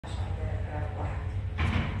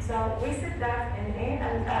So we said that in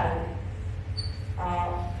ALL,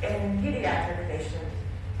 in pediatric patients,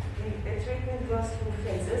 the treatment goes through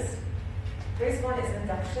phases. Phase 1 is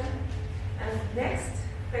induction, and next,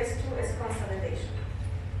 phase 2 is consolidation.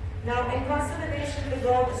 Now, in consolidation, the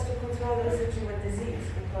goal is to control the residual disease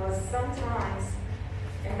because sometimes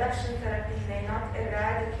induction therapy may not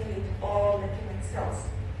eradicate all leukemic cells.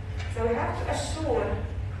 So we have to assure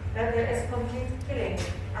that there is complete killing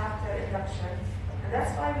after induction, and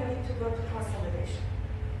that's why we need to go to consolidation.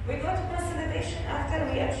 We go to consolidation after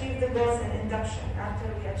we achieve the goals in induction, after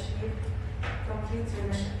we achieve complete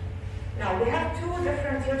remission. Now, we have two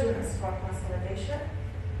different regimens for consolidation,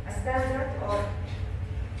 a standard or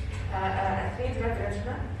a 3-drug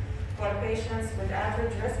regimen for patients with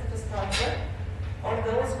average risk to start with, or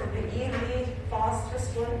those with the early fast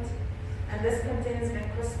response, and this contains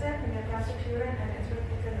vincristine, imidacloprid, and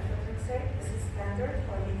interleukin methotrexate. This is standard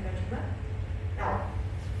for the regimen. Now,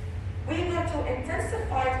 we go to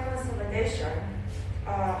intensified consolidation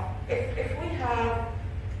if we have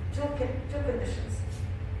two conditions.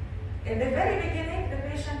 In the very beginning, the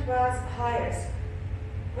patient was high risk.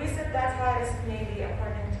 We said that high risk may be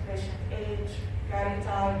according to patient age,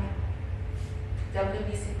 karyotype,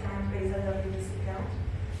 WBC count, basal WBC count,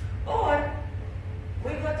 or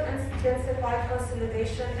we go to intensified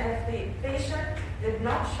consolidation if the patient did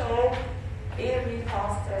not show early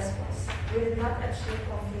fast response. We did not achieve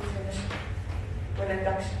complete remission with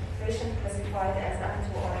induction. Patient classified as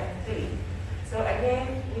M2 or M3. So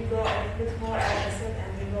again, we go a bit more aggressive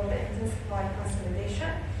and we go to intensified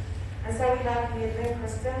consolidation. And so we have the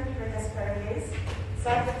vincristine, prednisparase,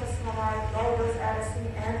 cyclophosphamide, low-dose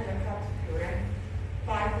Aracene, and mercaptopurine,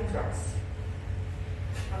 5 drugs.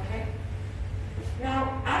 Okay.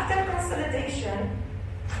 Now, after consolidation,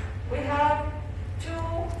 we have 2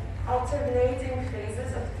 alternating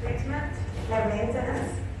phases of treatment for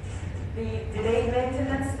maintenance, the delayed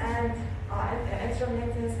maintenance and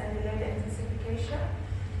intermittence and delayed intensification,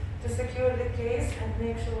 to secure the case and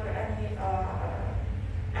make sure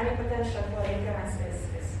any potential for recurrence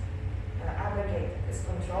is abrogated, is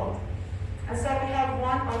controlled. And so we have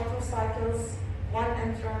 1 or 2 cycles, 1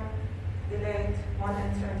 interim delayed, 1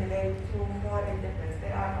 interim delayed, 2, 4 indifference.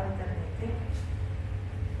 They are alternating.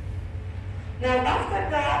 Now, after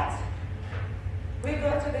that, we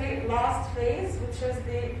go to the last phase, which is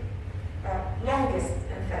the longest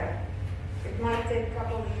in therapy. It might take a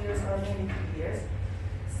couple of years or maybe 2 years.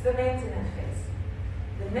 It's the maintenance phase.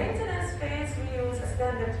 The maintenance phase, we use a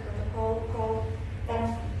standard protocol called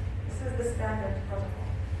POMP. This is the standard protocol.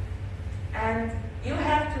 And you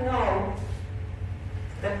have to know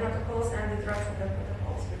the protocols and the drugs in the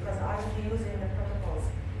protocols because I will be using the protocols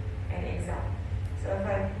in exam. So if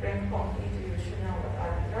I bring POMP to you, you should know what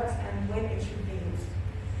are the drugs and when it should be used.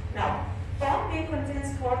 Now, POMP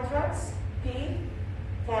contains 4 drugs. P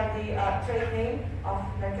for the trade name of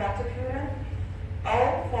mercaptopurine.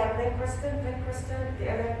 O for vincristine. Vincristine,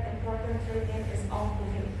 the other important trade name is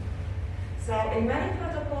Oncology. So in many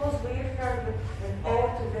protocols, we refer with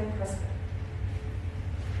O to vincristine.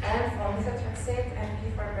 And for methotrexate and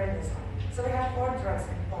P for prednisone. So we have 4 drugs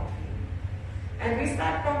in POMP. And we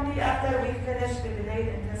start POMP after we finish the delayed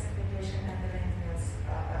intensification and the maintenance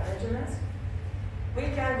regimens. We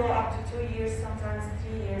can go up to 2 years, sometimes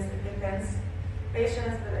 3 years, it depends.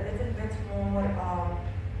 Patients with a little bit more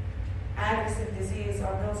aggressive disease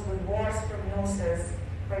or those with worse prognosis,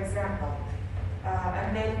 for example, a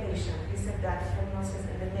male patient, we said that the prognosis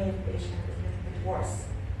in the male patient is a little bit worse.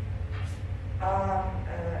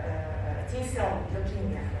 T-cell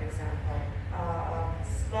leukemia, for example,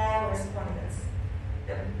 small respondents,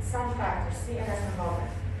 some factors, CNS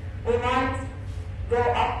involvement. We might go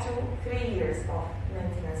up to 3 years of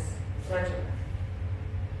maintenance regimen.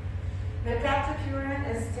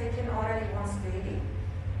 Mercaptopurine is taken orally once daily.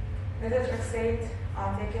 Methotrexate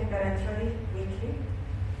are taken parenterally weekly.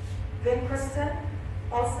 Vincristine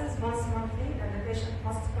pulses once monthly, and the patient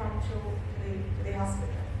must come to the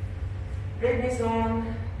hospital.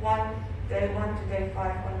 Prednisone, day 1 to day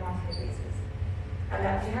 5 on a monthly basis. And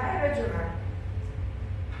at the high regimen,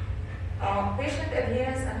 patient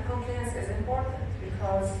adherence and compliance is important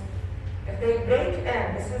because if they break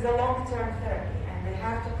in, this is a long-term therapy, and they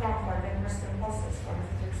have to come for vincristine pulses for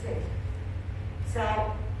methotrexate.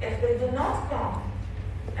 So if they do not come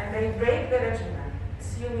and they break the regimen,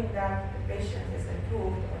 assuming that the patient is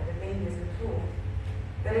improved or the baby is improved,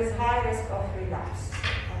 there is high risk of relapse.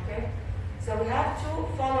 Okay? So we have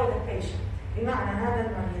to follow the patient. بمعنى هذا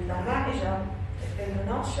المريض لو ما إجا, if they do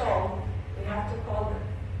not show, we have to call them,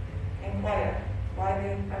 inquire why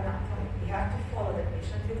they are not coming. We have to follow the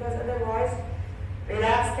patient because otherwise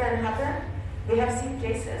relapse can happen. We have seen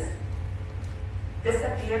cases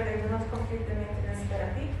disappear, they do not complete the maintenance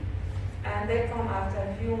therapy, and they come after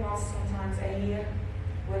a few months, sometimes a year,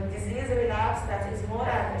 with disease relapse that is more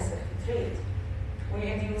aggressive to treat. We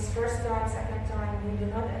induce first time, second time, we do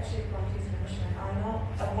not achieve complete remission. I know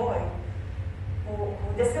a boy who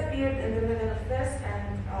disappeared in the middle of this,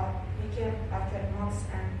 and he came after months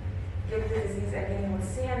and gave the disease again with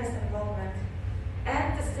CNS involvement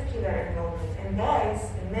and testicular involvement. In boys,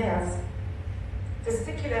 in males,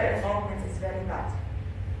 testicular involvement is very bad.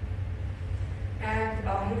 And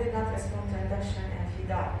he did not respond to induction, and he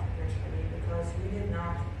died eventually because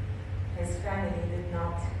his family did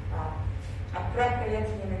not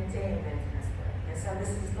appropriately maintain maintenance therapy. And so this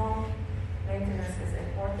is long maintenance is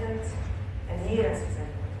important, and adherence is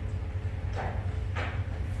important. Right.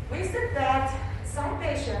 We said that some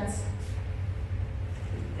patients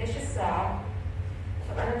ايش الساعة؟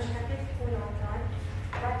 طب أنا مش حكيت تكون on time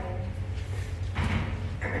بعدين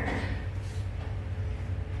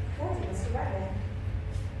فوتي بس بعدين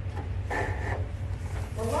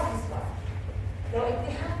والله اسمع لو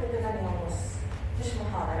امتحان ب8:30 مش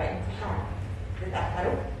محاضرة امتحان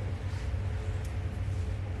بتأخروا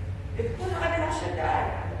بتكونوا قبل 10 دقايق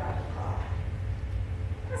على بعد القاعة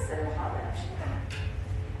بس المحاضرة مش مهم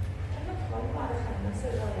ندخل ما دخلنا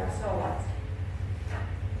نصير نغير صوت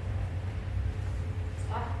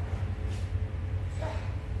صح؟ صح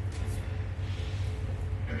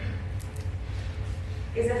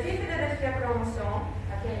إذا في Philadelphia chromosome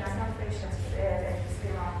حكينا some patients with ALS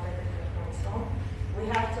on Philadelphia chromosome we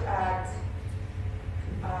have to add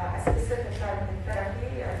a specific targeted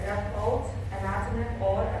therapy, a drug called anatinib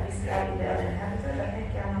or a BCL-11 inhibitor. I think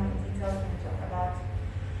I'm in details when we talk about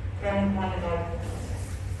chronic myeloid nephrosis.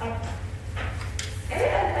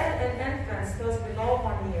 ALL in infants, those below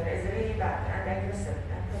 1 year, is really bad and aggressive,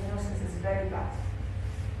 and prognosis is very bad.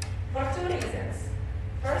 For two reasons.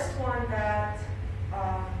 First one, that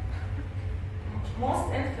most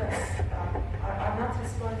infants are not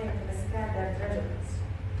responding to the standard regimens.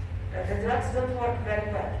 The drugs don't work very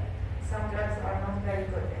well. Some drugs are not very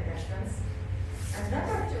good in infants. And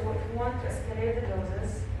number two, if you want to escalate the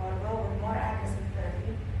doses or go with more aggressive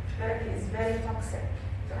therapy is very toxic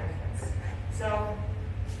to infants. So,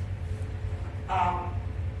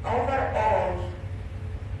 overall,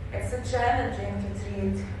 it's challenging to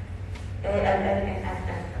treat ALL in an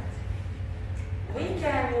infant. We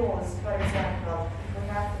can use, for example, if we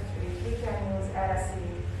have to treat, we can use RSC,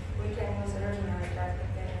 we can use regimens that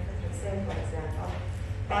contain infiltrate, for example,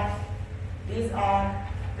 but these are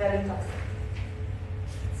very toxic.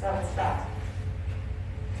 So it's bad.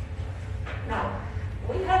 Now,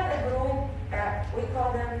 we have a group, we call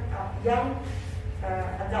them young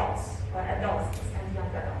adults, or adolescents and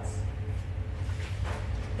young adults.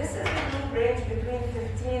 This is the group range between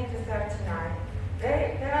 15 to 39.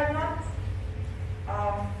 They are not,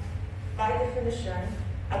 by definition,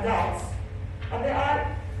 adults, but they are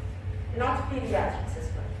not pediatrics as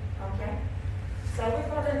well, okay? So we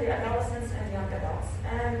call them the adolescents and young adults.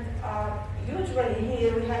 And usually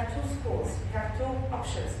here we have two schools, we have two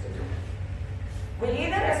options to do. We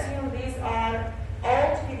either assume these are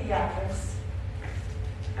old pediatrics,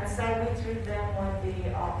 and so we treat them with the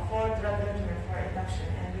 4-drug regimen for induction,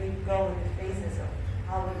 and we go with the phases of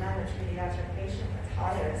how we manage pediatric patients at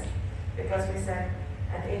high risk, because we said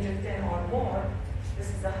at age of 10 or more, this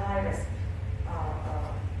is a high-risk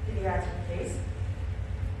pediatric case.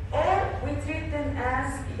 Or we treat them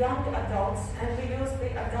as young adults, and we use the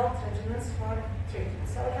adult regimens for treatment.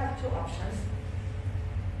 So we have two options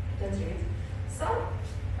to treat.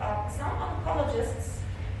 Some oncologists,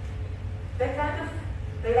 they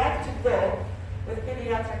like to go with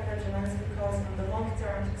pediatric regimens because in the long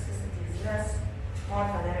term toxicity is less, more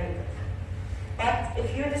tolerated. But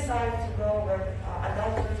if you decide to go with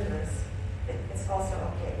adult regimens, it's also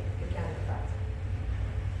okay. You can do that.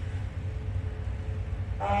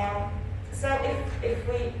 So if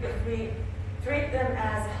we treat them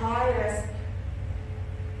as high-risk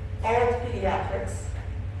old pediatrics,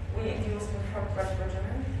 we induce the first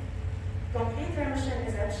regimen. Complete remission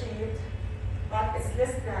is achieved, but it's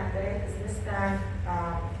less than, the rate is less than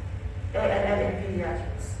ALL in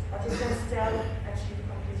pediatrics. But you can still achieve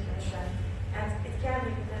complete remission, and it can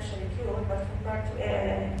be potentially cured, but compared to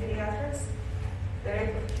ALL in pediatrics, the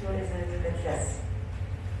rate of cure is a little bit less.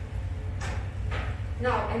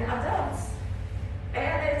 Now, in adults,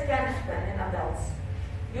 ALL can happen in adults.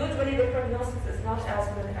 Usually the prognosis is not as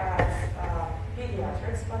good as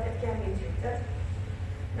pediatrics, but it can be treated.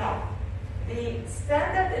 Now, the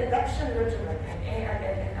standard induction regimen in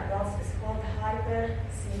ALL in adults is called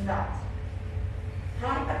hyper-CDAT.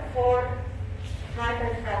 Hyper for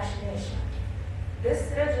hyperfractionation.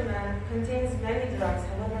 this regimen contains many drugs,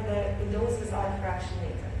 however the doses are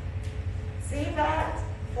fractionated. See that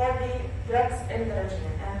for the drugs in the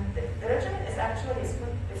regimen, and the regimen is actually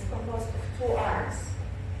is composed of two arms,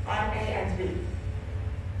 arm A and B.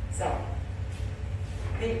 So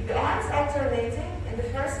the arms alternating. In the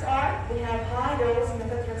first arm, we have high dose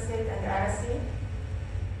methotrexate and aracene.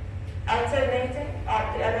 Alternating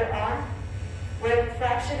the other arm with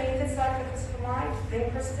fractionated cyclophosphamide,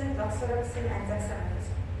 vincristine, doxorubicin, and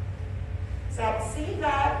dexamethasone. So C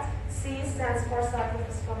that C stands for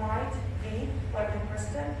cyclophosphamide, V for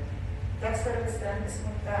vincristine, doxorubicin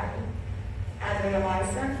اسمه الثاني,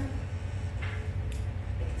 adriamycin.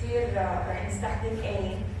 كتير راح نستخدم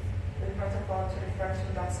A بالprotocol to refer to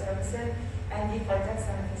doxorubicin, and D for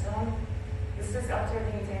dexamethasone. This is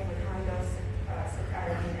alternating with high dose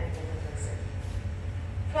cytarabine and vincristine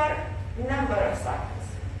for number of cycles.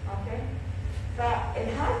 Okay?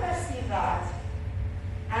 فالهايبر CVAD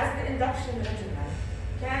as the induction regimen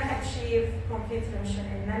can achieve complete remission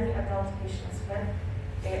in many adult patients with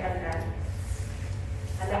ALL.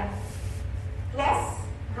 Plus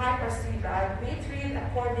hyper CVAD, we treat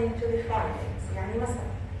according to the findings. يعني مثلا,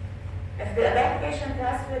 if the adult patient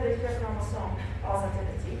has Philadelphia chromosome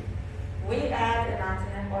positivity, we add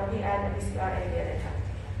imatinib or we add a BCR-ABL inhibitor.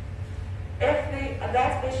 If the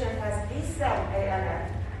adult patient has B-cell ALL,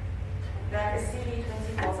 that is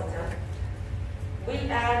CD20 positive, we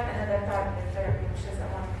add another targeted therapy, which is a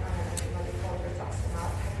monoclonal antibody called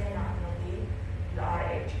rituximab, the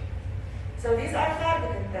RH. So these are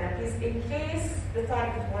targeted therapies in case the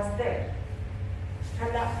target was there.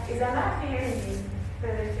 هلا إذا ما في عندي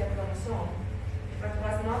Philadelphia chromosome, but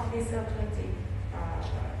was not B-cell 20,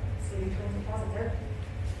 CD20 positive,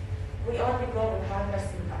 we only go with hyper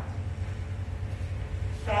CVAD.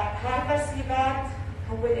 فhyper CVAD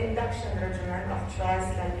هو induction regimen of choice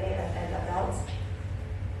لل adults.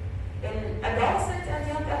 In adolescent and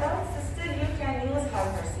young adults, still you can use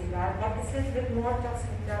hyper CVAD, but it's a little bit more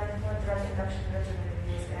toxic than for drug induction regimen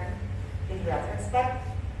used in pediatrics. But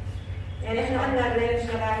يعني احنا قلنا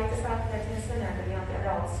الرينج لغايه 39 سنه باليونج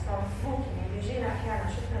ادلتس، فممكن يعني بيجينا احيانا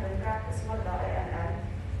شفنا بالبراكتس مرضى ALL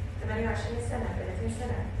 28 سنه 30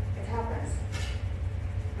 سنه. It happens.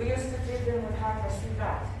 We used to treat them with hyper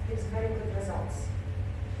CVAD. Gives very good results.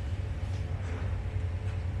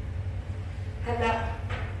 هلا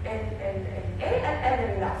ال ALL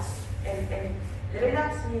relapse.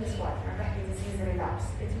 Relapse means what? أنا بحكي disease relapse.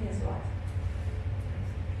 It means what?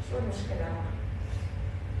 شو المشكلة؟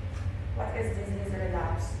 What is disease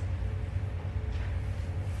relapse?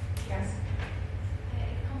 Yes?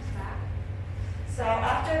 It comes back. So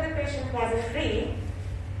after the patient was free,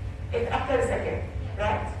 it occurs again,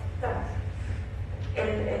 right? So,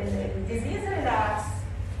 disease relapse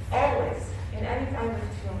always in any kind of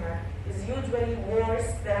tumor is usually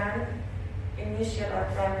worse than initial or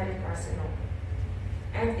primary carcinoma.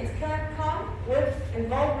 And it can come with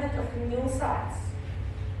involvement of new sites.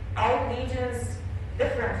 Our lesions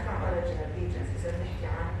different from original lesions إذا بنحكي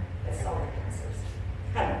عن solid cancers.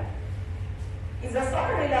 هلا إذا صار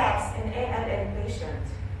relapse in ALL patient,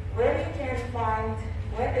 where you can find,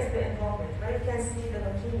 where is the involvement, where you can see the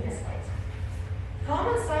leukemia site.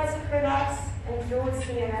 Common sites of relapse include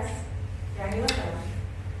CNS. يعني مثلا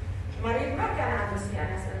المريض ما كان عنده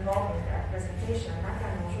CNS involvement at presentation, ما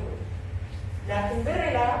كان موجود. لكن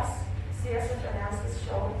بالريلابس CSF analysis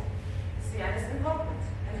showed CNS involvement,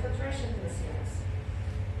 infiltration to the CNS.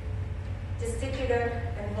 Testicular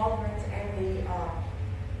involvement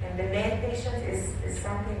in the male patient is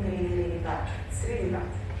something really bad. It's really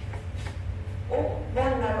bad. Or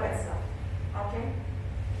bone marrow itself. Okay?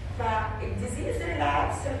 But disease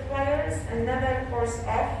relapse requires another course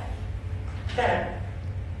of therapy.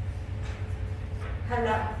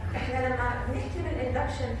 هلا احنا لما نحكي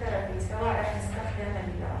بالاندكشن ثيرابي سواء رح نستخدم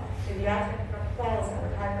البيدياتريك بروتوكولز او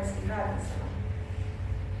الهايبر CVAD مثلا.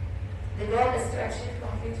 The goal is to achieve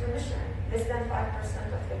complete remission. Less than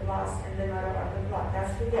 5% of the blast in the marrow or the blood.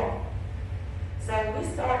 That's the goal. So we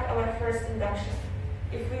start our first induction.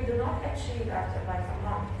 If we do not achieve after like a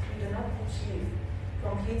month, we do not achieve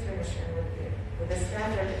complete remission with the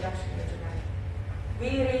standard induction regimen, we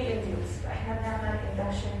re-induce. احنا بنعمل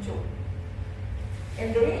induction 2.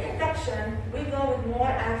 In the re-induction, we go with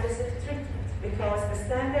more aggressive treatment because the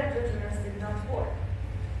standard regimens did not work.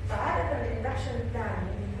 فعادة الinduction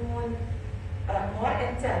الثاني بيكون more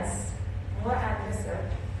intense, more aggressive.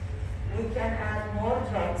 We can add more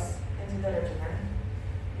drugs into the regimen.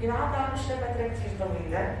 ينعطى مش لفترة كتير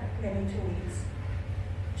طويلة, maybe 2 weeks.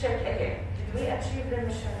 Check again. Did we achieve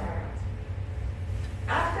remission or not?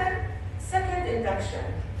 After second induction,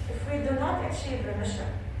 if we do not achieve remission,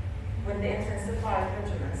 with the intensified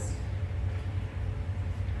regimens?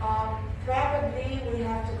 Probably we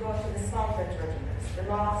have to go to the salvage regimens, the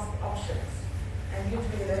last options. And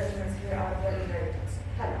usually the regimens here are very, very toxic.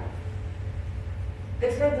 Hello. The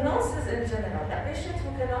prognosis in general, a patient who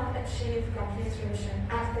cannot achieve complete remission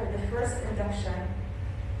after the first induction,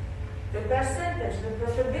 the percentage, the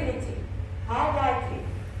probability, how likely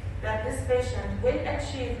that this patient will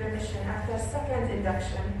achieve remission after second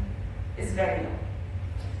induction is very low.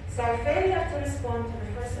 So failure to respond to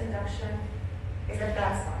the first induction is a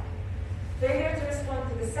bad sign. Failure to respond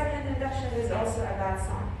to the second induction is also a bad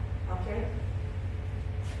sign, okay?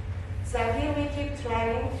 So here we keep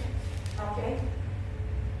trying, okay?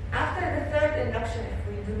 After the third induction, if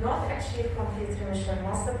we do not achieve complete remission,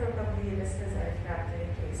 most probably this is a refractory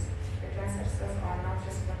case. The cancer cells are not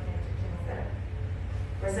responding to chemotherapy.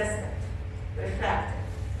 Resistant, refractory.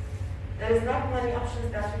 There is not many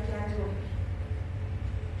options that we can do.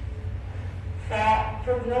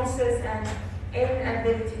 Prognosis and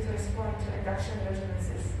inability to respond to induction regimens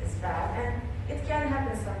is bad, and it can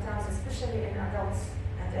happen sometimes, especially in adults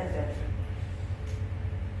and elderly.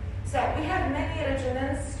 So we have many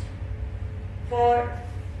regimens for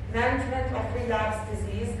management of relapse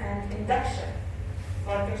disease and induction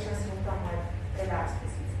for patients who come with relapse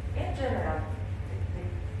disease. In general,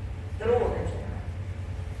 the rule in general,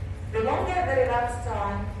 the longer the relapse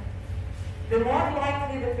time, the more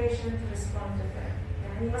likely the patient to respond to therapy.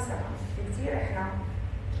 يعني مثلا كتير احنا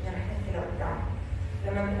يعني نحكي لقدام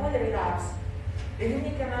لما بنقول relapse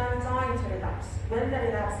بيهمني كمان time to relapse. When the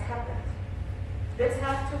relapse happened. Let's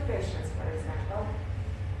have two patients, for example.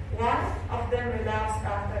 One of them relapsed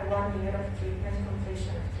after 1 year of treatment,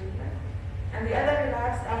 completion of treatment, and the other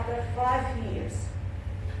relapsed after 5 years.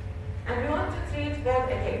 And we want to treat both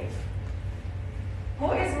again.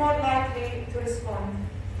 Who is more likely to respond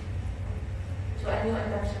to a new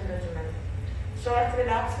induction regimen? Short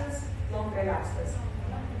relapses, long relapses?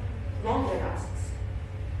 Long relapses.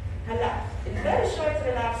 Hala, very short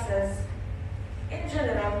relapses in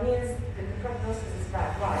general means that the prognosis is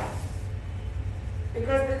bad. Why?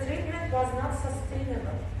 Because the treatment was not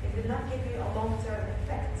sustainable. It did not give you a long-term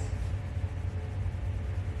effect.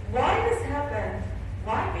 Why this happened?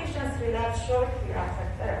 Why patients relapse shortly after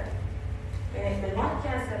therapy? In the lung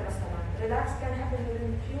cancer, relapse can happen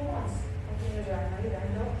within a few months.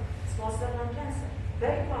 Small cell lung cancer,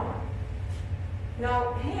 very common.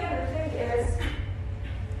 Now here the thing is,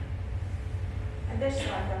 قديش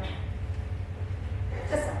ساعتها؟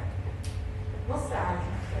 9 نص ساعة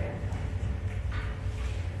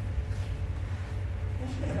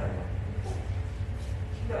مش كده أقول لك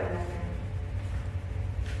شو أقول لك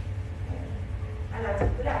يعني أنا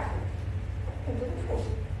طلعت أنتوا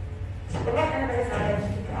بتفوتوا والله أنا بعز على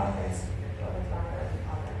الأوفيس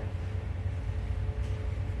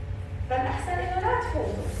فالأحسن إنه لا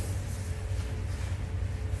تفوتوا.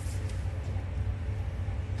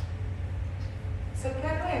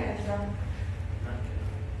 سكان وين أنت؟ منكر.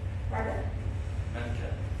 بعدين؟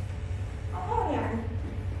 منكر. هون يعني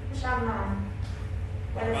مش عمان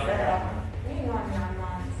ولا الزرقاء. مين هون من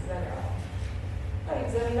عمان الزرقاء؟ طيب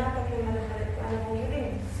زميلاتك لما دخلت كانوا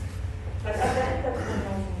موجودين. فالأبدا أنت تكون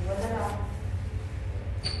موجود ولا لا؟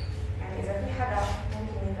 يعني إذا في حدا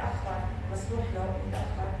ممكن يتأخر مسموح له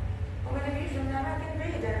يتأخر. هم اللي بيجوا من أماكن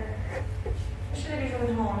بعيدة مش اللي بيجوا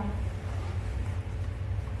من هون.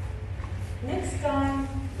 Next time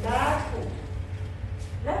لا تفوت.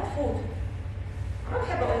 لا تفوت. ما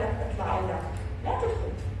بحب أقول لك اطلع أو لا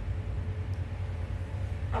تفوت.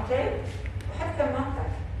 أوكي؟ وحط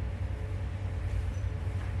كمامتك.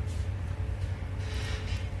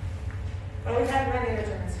 So we have many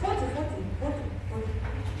regimens.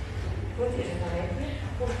 فوتي يا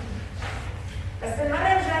جماعة. بس المرة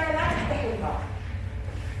الجاية لا تفتحي الباب.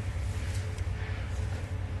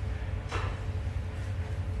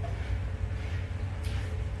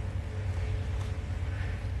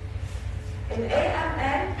 In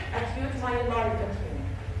AML, acute myeloid leukemia,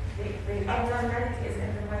 the abnormality is in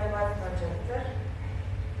the myeloid progenitor.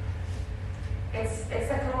 It's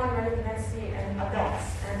a common malignancy in adults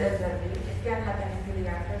and elderly. It can happen in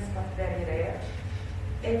pediatrics, but very rare.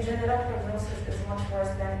 In general, prognosis is much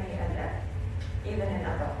worse than ALL, even in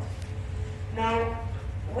adults. Now,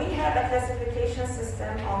 we have a classification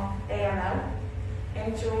system of AML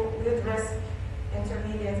into good risk,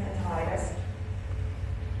 intermediate, and high risk.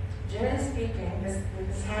 Generally speaking, this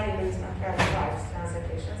is highly based on characterized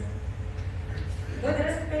translocations. Good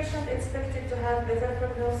risk patient expected to have better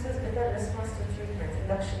prognosis, better response to treatment,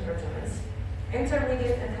 induction regimens.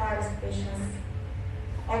 Intermediate and high risk patients,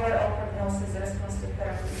 overall prognosis, response to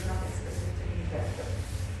therapy is not expected to be better.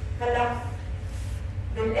 هلا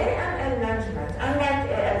بالAML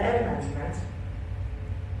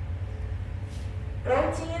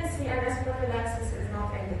prophylaxis is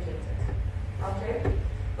not indicated. Okay?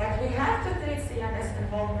 But we have to treat CNS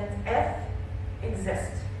involvement if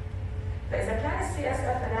exists. فإذا كان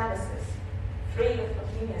CSF analysis free of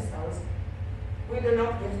leukemia cells, we do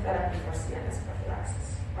not give therapy for CNS prophylaxis.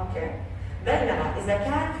 Okay? بينما إذا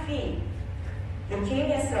كان في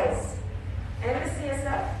leukemia cells in the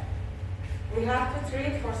CSF, we have to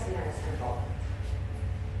treat for CNS involvement.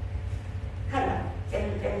 هلا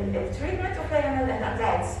in treatment of AML in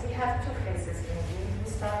adults, we have two phases. We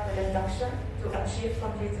start with induction to achieve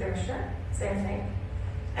complete remission, same thing.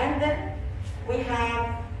 And then we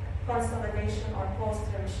have consolidation or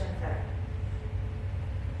post-remission therapy.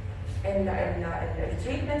 In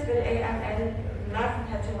treatment with AML, not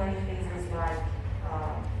have too many phases like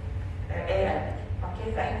AML. Okay,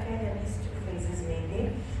 فإن كان these two phases maybe.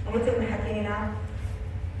 ومثل ما حكينا,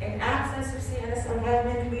 in absence of CNS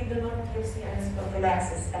involvement, we do not give CNS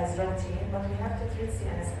prophylaxis as routine, but we have to treat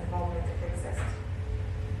CNS involvement if it exists.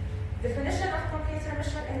 Definition of complete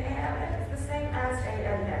remission in AML is the same as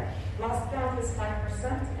ALL. Blast count is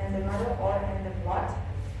 5% in the marrow or in the blood.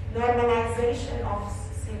 Normalization of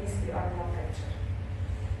CBC or blood pressure.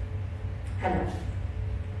 هلا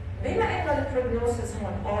بما إنه البروجنوسيس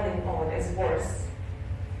هون all in all is worse,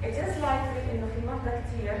 it is likely إنه في مرضى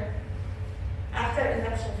كتير after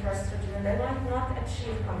induction for estrogen they might not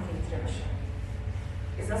achieve complete remission.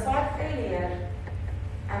 إذا صار failure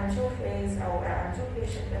and two phase أو two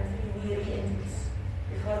patient and we re-induce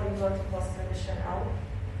before we go to post remission أو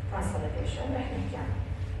consolidation رح نحكي عنه.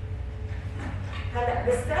 هلا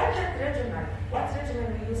the standard regimen, what regimen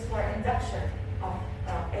we use for induction of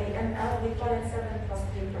AML, we call it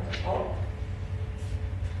 7+3 protocol.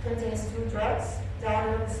 Contains two drugs,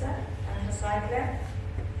 daunorubicin, anthracycline,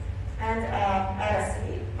 and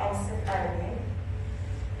araceli, or cytarabine.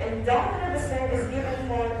 And daunorubicin is given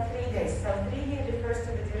for 3 days, so 3 here refers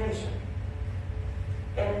to the duration.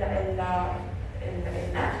 In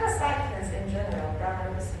anthracyclines in general,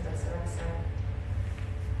 daunorubicin, doxorubicin,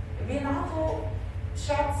 بينعطوا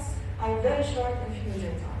shots or very short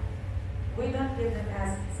infusion time. We don't give them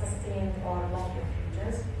as sustained or long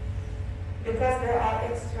infusions because there are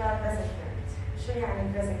extra vesicant. شو يعني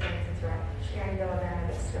vesicant drug؟ شو يعني دواء بيعمل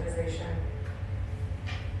extravasation؟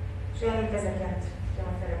 شو يعني vesicant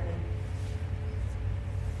chemotherapy؟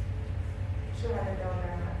 شو هذا الدواء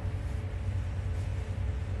بيعمل؟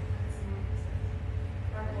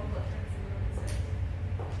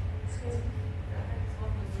 Excuse me?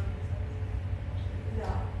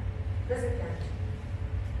 No, vesicant.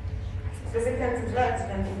 Vesicant drugs,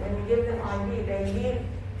 when you give them IV, they leave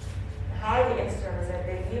highly extravasant,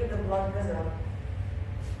 they leave the blood vessel,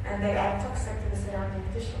 and they are toxic to the surrounding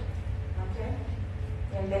tissue. Okay?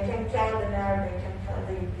 And they can kill the nerve, they can kill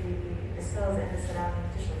the cells in the surrounding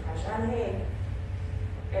tissue. عشان هيك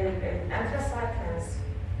anthracyclines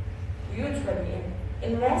usually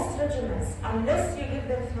in most regimens, unless you give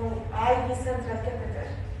them through IV central catheter,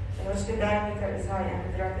 in which the diameter is high and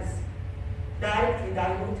the drug is directly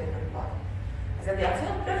diluted in blood. إذا بدي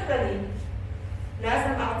أعطيهم peripherally,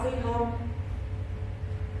 لازم أعطيهم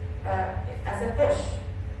as a push,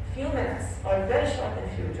 few minutes or very short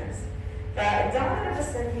infusions.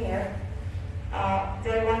 Daunorubicin here,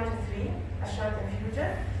 day 1 to 3, a short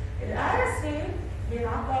infusion. الRSC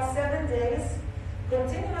بينعطى 7 days,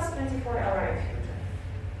 continuous 24-hour infusion.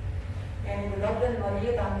 يعني بضل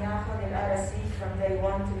المريض عم ياخذ الRSC from day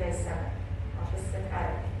 1 to day 7 of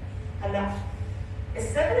الcytarabine. هلا ال 7+3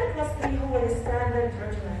 هو الستاندرد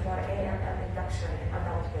regimen for AML induction in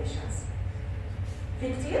adult patients. في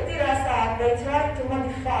كتير دراسات they tried to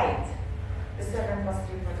modify the 7+3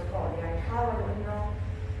 protocol، يعني حاولوا انه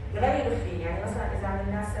يغيروا فيه، يعني مثلا اذا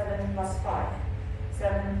عملناه 7+5 7+7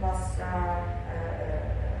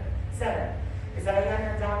 اذا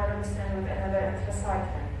غيرنا daunorubicin with another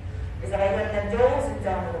anthracycline، اذا غيرنا dose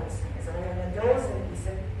daunorubicin، اذا غيرنا dose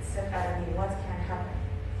الcytarabine, what can happen؟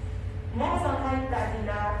 معظم هاي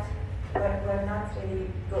التعديلات were not really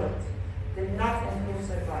good, did not improve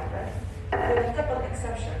survival. There are a couple of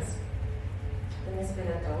exceptions بالنسبة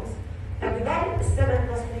للدوز. فبضل ال 7+3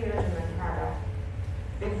 regimen هذا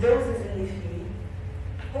بالدوزز اللي فيه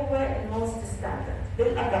هو الموست ستاندرد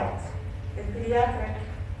بالادلت. بالبيدياتريك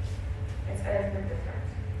it's a little bit different.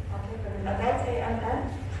 Okay, but in adult AML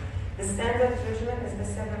the standard regimen is the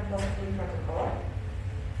 7+3 protocol.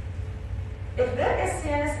 If there is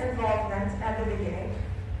CNS involvement at the beginning,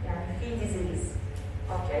 يعني في disease,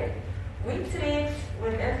 okay, we treat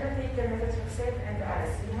with intrathecal methotrexate and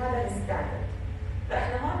RSC. هذا الستاندرد.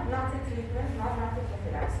 فإحنا هون بنعطي treatment ما بنعطي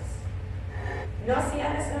prophylaxis. No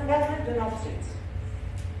CNS involvement, do not treat.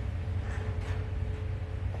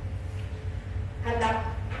 هلا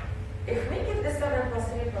if we give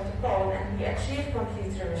achieve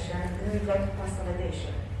complete remission, then we go to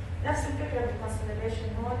consolidation. نفس الفكرة بالconsolidation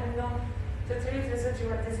هون إنه to treat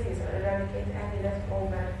residual disease or eradicate any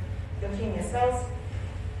leftover leukemia cells.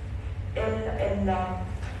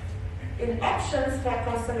 In options for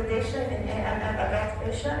consolidation in AML adult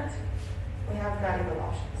patient, we have valuable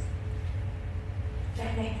options.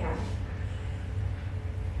 رح نحكي عنه.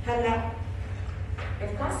 هلا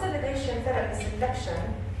الconsolidation therapy selection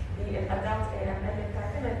بالadult AML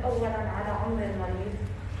بتعتمد أولاً على عمر المريض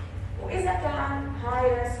وإذا كان high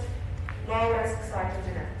risk low risk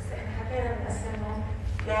cytogenetics. احنا حكينا بنقسمهم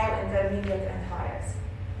low, intermediate and high risk.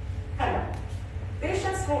 هلا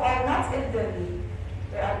patients who are not elderly,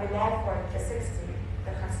 they are below 60,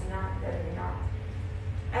 the 50 الأربعينات,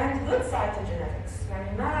 and good cytogenetics.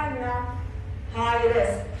 يعني ما عندنا high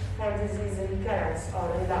risk for disease recurrence or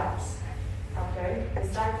relapse. Okay, the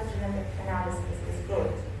cytogenetic analysis is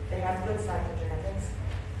good. They have good cytogenetics.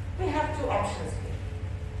 We have two options here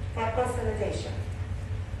for consolidation.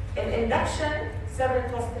 In induction,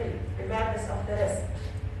 7+3, regardless of the risk.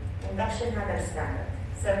 Induction had a standard,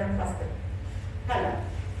 7+3. Hello.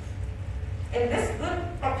 In this good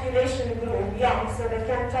population group, young, so they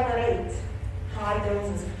can tolerate high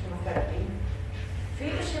doses of chemotherapy.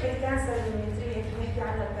 في شيء بالكانسر الميتريك بنحكي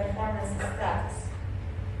عنه performance status.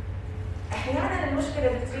 أحيانا المشكلة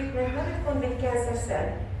بالتريتمنت ما بتكون بالكانسر سيل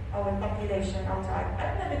أو البوبيليشن أو تايب،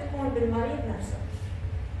 قد ما بتكون بالمريض نفسه.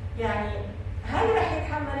 يعني هل رح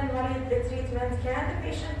يتحمل المريض بالتريتمنت؟ Can the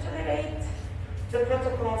patient tolerate the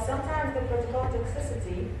protocol? Sometimes the protocol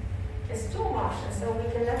toxicity is too much, and so we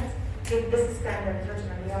cannot give this standard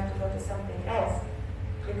regimen. We have to go to something else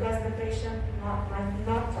because the patient might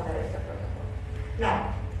not tolerate the protocol.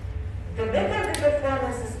 Now, the better the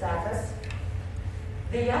performance status,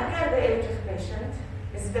 the younger the age of patient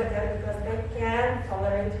is better because they can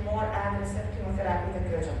tolerate more aggressive chemotherapeutic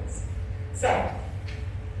regimens. So,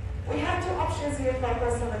 we have two options here for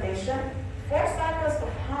consolidation. 4 cycles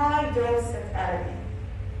of high dose cytarabine.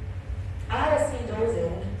 RSC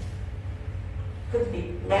dosing could be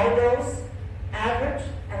low dose, average,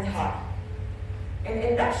 and high. In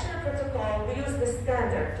induction protocol, we use the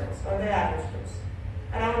standard dose or the average dose,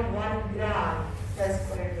 around 1 gram per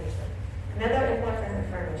square meter. Another important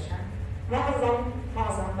information,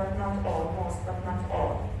 معظم, but not all, most, but not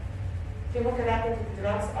all. Chemotherapeutic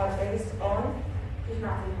drugs are based on كيف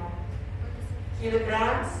نعطيهم؟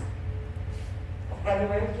 kilograms of body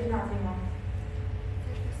weight. كيف نعطيهم؟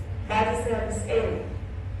 body surface area.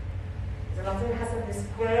 إذا نعطيهم حسب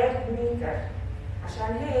السكوير متر.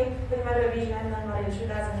 عشان هيك كل مرة بيجي عندنا المريض شو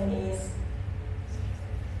لازم نقيس؟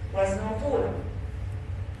 وزنه وطوله.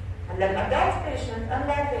 هلا الادلت بيشنت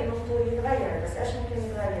unlikely انه الطول يتغير، بس ايش ممكن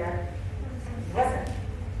يتغير؟ الوزن.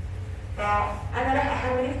 فأنا رح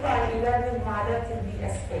أحمل لكم على الإيلاب معادلة البي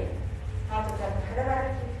اس اي. هاتوا كاتب حدا بعرف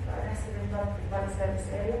كيف نحسب البادي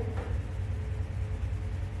سيرفيس اريا؟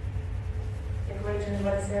 equation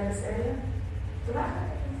البادي سيرفيس اريا؟ انتوا ما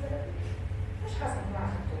أخذتوا كيموثيرابي؟ مش حاسة ما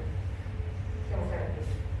أخذتوا كيموثيرابي.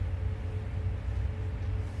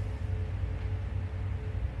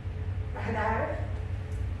 ما حدا عارف؟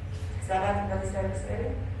 حسابات البادي سيرفيس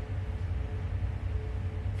اريا؟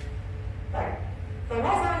 طيب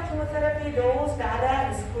فمعظم الكيموثيرابي دوز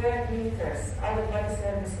على سكوير مترز او البادي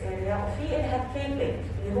سيرفيس اريا، وفي لها كيبنج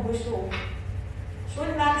اللي هو شو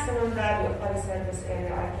الماكسيمم فاليو اوف بادي سيرفيس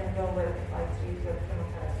اريا I can go with if I treat with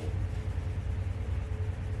chemotherapy.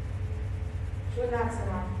 شو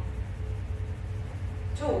الماكسيمم؟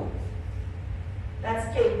 2.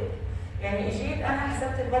 That's كيبنج. يعني اجيت انا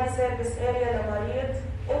حسبت البادي سيرفيس اريا لمريض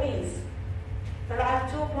اوبيز طلعت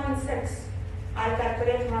 2.6. I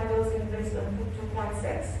calculate my dosing based on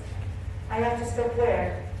 2.6. I have to stop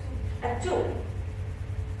where? At 2.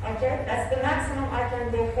 Okay? That's the maximum I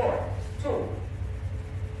can go for. 2.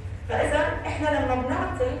 فإذا إحنا لما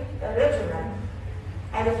بنعطي الريجيمن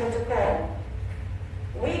أو البروتوكول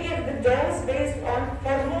we give the dose based on,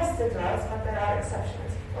 for most drugs, but there are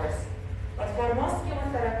exceptions, of course. But for most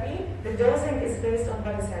chemotherapy, the dosing is based on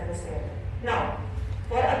body surface area. Now,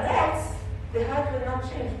 for adults, the height will not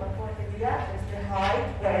change, but for pediatrics, the height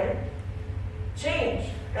will change,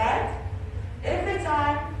 right? Every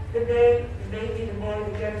time the baby, the boy,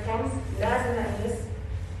 the girl comes, لازم نقيس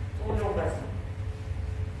طوله ووزنه.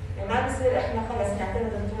 ما بصير احنا خلص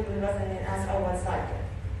نعتمد الطول والوزن as أول cycle.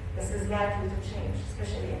 This is likely to change,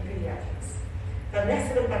 especially in pediatrics.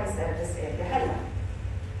 فبنحسب البادي سيرفيس اريا. هلا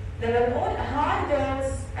لما نقول high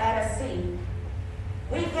dose RSC,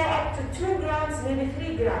 we go up to 2 grams, maybe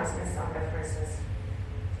 3 grams in some references.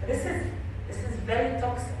 This is very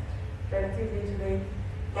toxic relatively to the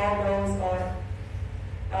low dose or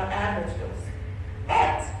average dose.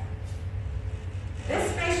 But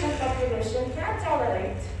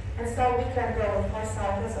And so we can go with 4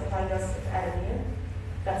 cycles of high-dose adenine.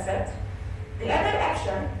 That's it. The other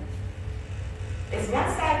option is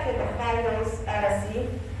 1 cycle of high-dose Ara-C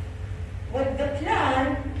with the plan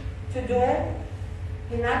to do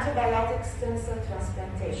hematobiologic stem cell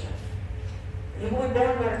transplantation. We bone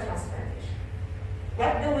marrow transplantation.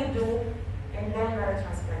 What do we do in bone marrow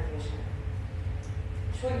transplantation?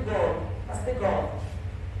 شو الجول؟ What's the goal؟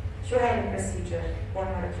 شو هاي البروسيجر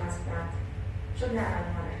bone marrow transplant؟ شو بنعمل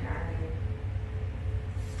هون احنا عاملين؟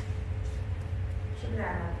 شو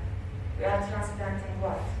بنعمل؟ We are transplanting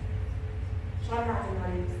what? شو عم نعطي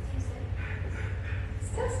المريض؟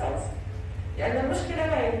 stem cells. لأن المشكلة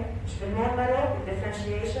وين؟ مش بالبون مارو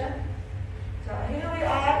بالديفرنشيشن. So here we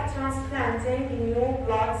are transplanting new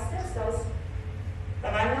blood stem cells.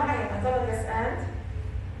 طبعا نوعين autologous and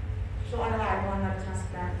شو أنواع البون مارو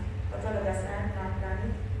transplant؟ autologous and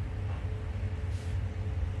non-planned.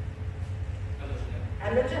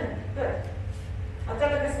 Allogenic. Good.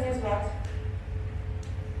 Autologous means what?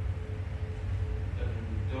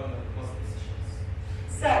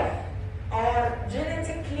 Self or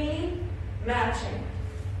genetically matching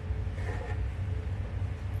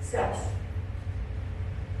cells.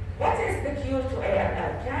 What is the cure to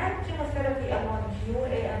AML? Can chemotherapy alone cure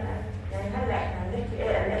AML? يعني هلا احنا بنحكي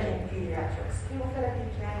AML in pediatrics. Chemotherapy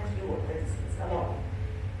can cure the disease alone.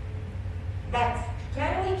 But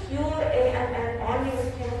can we cure AML only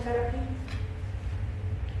with chemotherapy?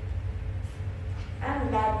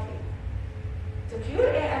 Unlikely. To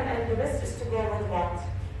cure AML, the best is to go with what?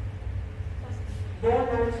 Bone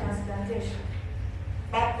marrow transplantation.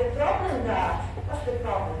 But the problem that, what's the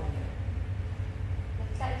problem here?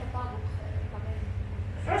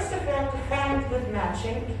 First of all, to find good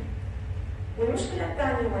matching. والمشكلة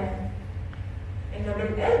الثانية وين؟ إنه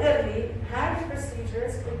بالelderly هذه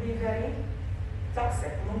procedures could be very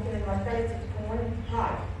toxic. ممكن المورتاليتي تكون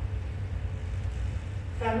high.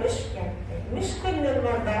 مش كل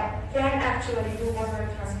المرضى can actually do bone marrow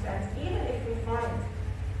transplant even if we find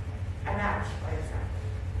a match, for example.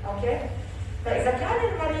 Okay? فإذا كان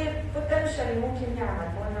المريض potentially ممكن يعمل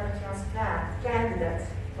bone marrow transplant candidate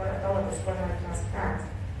for autologous bone marrow transplant,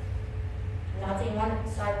 نعطيه 1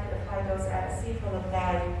 cycle of high-dose Ara-C followed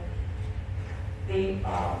by the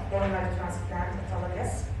bone marrow transplant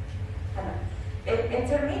autologous. In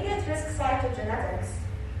intermediate risk cytogenetics,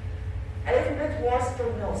 a little bit worse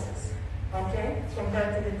prognosis, okay,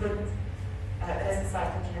 compared to the good risk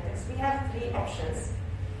cytogenetics. We have 3 options.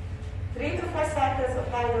 3 to 4 cycles of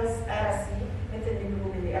high-dose Ara-C, مثل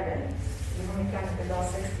الجروب اللي قبل، اللي هم كانوا below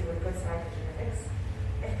 60 with good cytogenetics,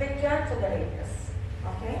 if they can tolerate this,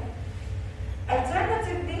 okay?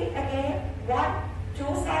 Alternatively, again, 1-2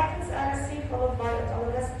 cycles Ara-C followed by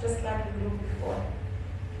autologous, just like the group before.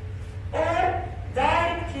 Or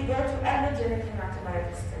directly go to allogenic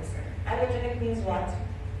hematopoietic stem cell. Allogenic means what?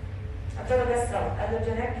 autologous cell.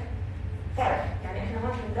 Allogenic فرق. يعني احنا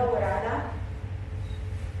هون بندور على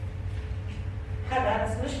حدا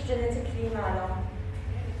بس مش genetically ماله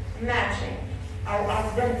matching أو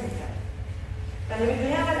identical. فاللي بده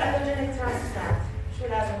يعمل allogenic transplant شو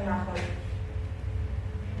لازم ياخذ؟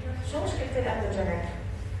 شو مشكلة الallogenic؟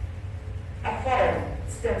 A foreign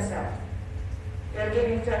stem cell you're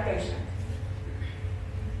giving to a patient.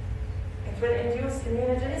 It will induce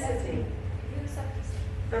immunogenicity.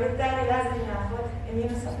 فبالتالي لازم ياخذ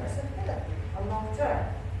immunosuppressive therapy a long term.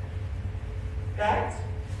 Right?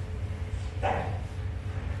 طيب.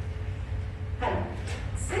 هلا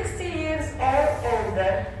 60 years or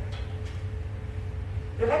older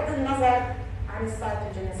بغض النظر عن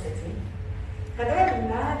السايتوجينيسيتي هذول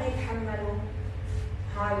ما بيتحملوا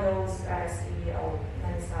high dose Ara-C أو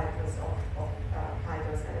many cycles of high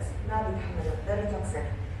dose Ara-C ما بيتحملوا very toxic.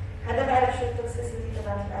 هذا بعرف شو التوكسيسيتي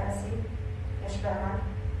تبعت Ara-C؟ ايش بعمل؟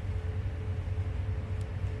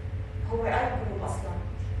 هو أي جروب أصلا؟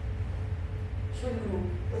 شو الجروب؟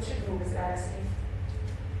 which group is Ara-C؟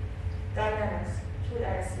 Dynamics. شو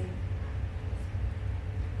Ara-C؟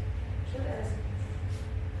 شو Ara-C؟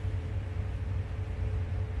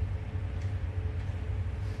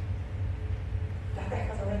 رح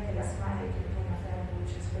تحفظوا هيك الأسماء اللي كتبتوها مثلا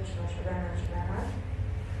which is which شو بعمل شو بعمل؟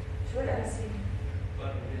 شو Ara-C؟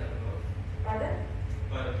 Pardon?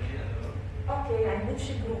 Okay, يعني which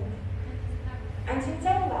group?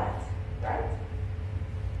 Anti-metabolite, right?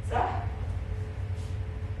 صح؟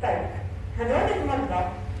 طيب هدول المرضى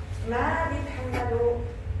ما بيتحملوا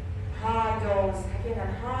high dose حكينا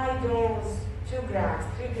high dose 2 grams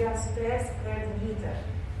 3 grams per square meter.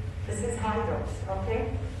 This is high dose, okay?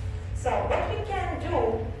 So what we can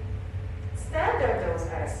do standard dose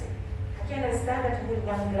Ara-C حكينا standard هو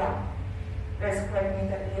 1 gram per square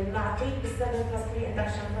meter اللي بنعطيه بال 7+3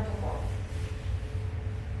 induction protocol.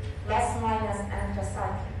 plus minus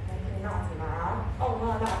anthracycline ممكن نعطي معاه أو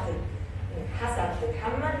ما نعطي حسب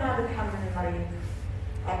بتحمل ما بتحمل المريض.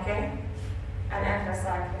 اوكي؟ an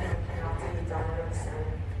anthracycline ممكن نعطيه daunorubicin.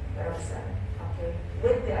 Okay?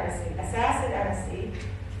 With the RSE, أساس ال RSE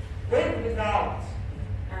with without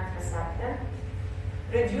anthracycline.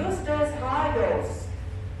 Reduce dose, high dose.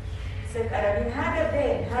 سيتأرابين هذا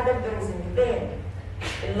بين هذا الدوزنج بين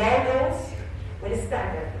اللو dose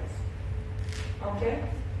والستاندرد dose. Okay?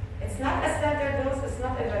 It's not a standard dose, it's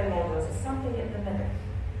not a very low dose, it's something in the middle.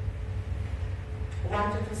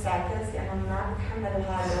 1 to 2 cycles لأنهم ما بتحملوا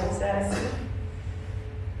high dose RSE.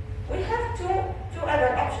 We have two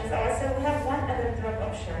other options. I would say we have one other drug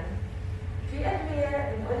option. في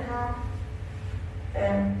أدوية بنقولها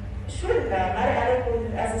شو مرق عليكم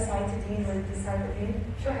الازاثايتidine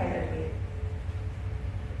والديسايتidine؟ شو هاي الأدوية؟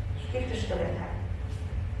 كيف تشتغل هاي؟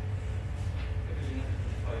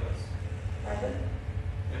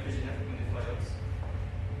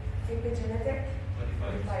 Epigenetic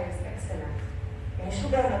modifiers, excellent. يعني شو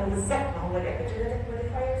بيعملوا بالضبط؟ ما هو epigenetic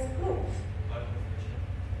modifiers group.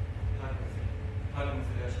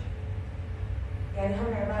 يعني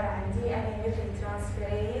هم عبارة عن DNA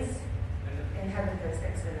methyltransferase inhibitors.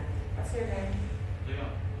 Excellent. What's your name?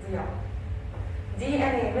 Diya.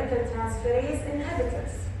 DNA methyltransferase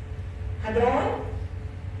inhibitors. هدول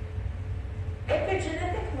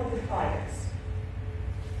epigenetic modifiers.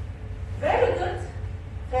 Very good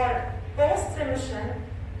for post-remission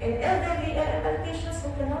in elderly AML patients who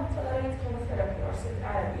cannot tolerate chemotherapy or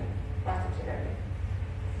cytarabine, particularly,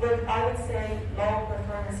 with, I would say, low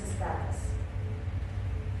performance status.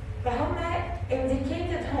 فهم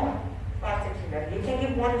indicated هون particularly. You can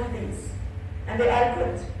give one of these, and they are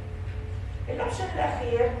good. الأوبشن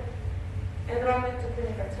الأخير enrollment to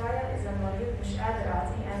clinical trial إذا المريض مش قادر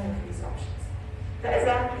أعطيه any of these options.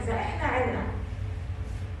 فإذا إحنا عندنا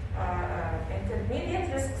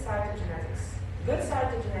intermediate risk cytogenetics, good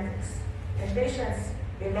cytogenetics in patients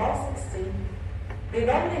below 60,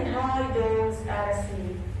 regarding high dose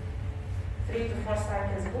RSE, 3 to 4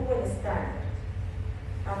 cycles هو الستاندرد.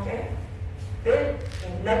 اوكي؟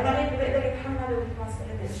 لما المريض بيقدر يتحمل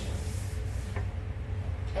الكونسوليديشن.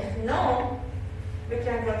 If no, we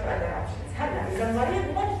can go to other options. هلا إذا المريض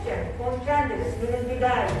ممكن يكون candidate من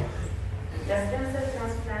البداية لstem cell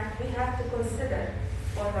transplant, we have to consider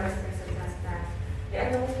former stem cell transplant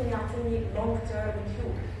لأنه ممكن يعطيني long term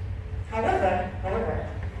cure. However,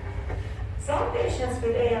 some patients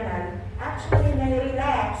with AML actually may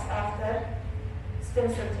relapse after stem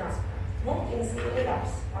cell transplant. ممكن يصير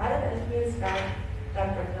relapse. وهذا it means bad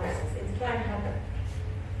prognosis. It can happen.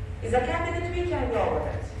 إذا candidate we can go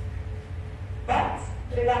with it. But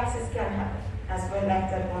relapses can happen as well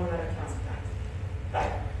after bone marrow transplant.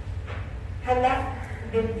 طيب. هلا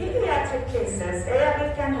the pediatric cases,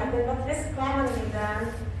 AML can happen, but less commonly than,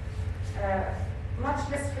 much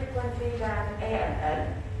less frequently than AML.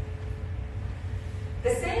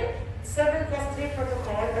 The same 7+3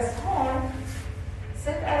 protocol as horn,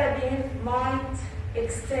 cytarabine might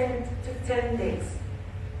extend to 10 days.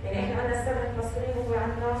 يعني احنا عندنا 7+3 هو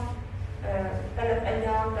عندنا 3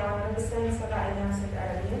 أيام daunorubicin 7 أيام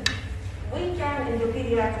cytarabine. We can in the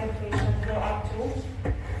pediatric patient go up to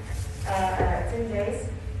 10 days.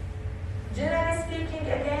 Generally speaking,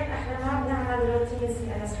 again, احنا ما بنعمل routine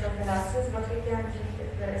CNS prophylaxis, but we can treat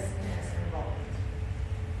if there is CNS involved.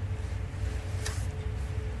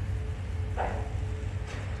 طيب.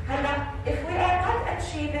 هلا, if we are not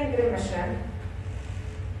achieving remission,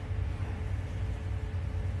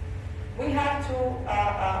 we have to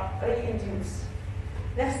re-induce.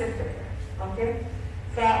 نفس الفكرة, okay?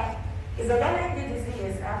 فإذا ضلت the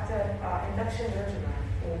disease after induction regimen,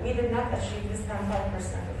 we did not achieve this time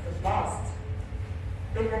 5% of the blast,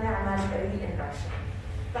 بدنا نعمل re-induction.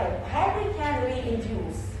 طيب, how we can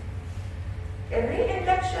re-induce?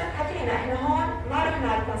 Re-induction حكينا احنا هون ما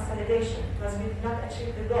رحنا على consolidation because we did not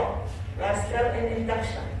achieve the goal. We are still in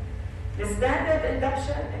induction. The standard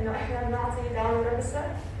induction انه احنا بنعطي daunorubicin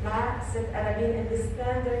مع cytarabine in the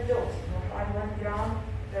standard dose, 0.1 gram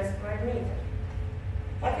per square meter.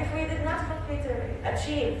 But if we did not completely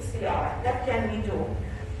achieve CR, what can we do?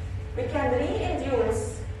 We can re-induce,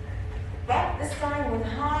 but this time with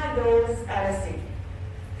high dose RSE.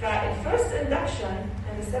 For the first induction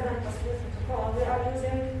in the 7+3 protocol, we are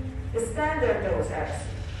using the standard dose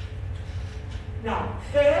RSE. Now,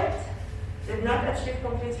 failed, did not achieve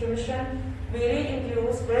complete remission, we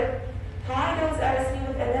re-induce with high dose RSE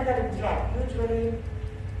with another drug. Usually,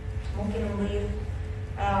 ممكن نضيف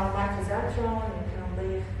mitoxantrone, ممكن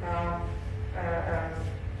نضيف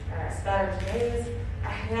asparaginase,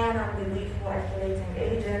 أحيانا بيضيفوا alkylating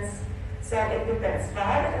agents. So it depends.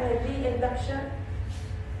 فهذا أنا re-induction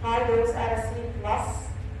high dose RSC plus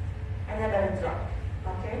another drug.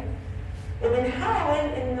 Okay? وبنحاول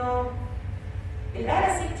إنه ال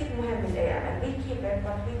RSC كتير مهم للAML. We keep it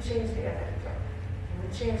but we change the other drug. We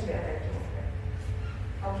change the other chemotherapy.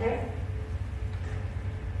 Okay?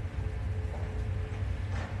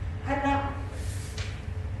 هلا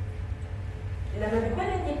لما بيكون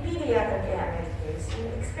عندي pediatric AML case we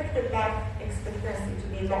expected life expectancy to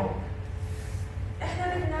be long. احنا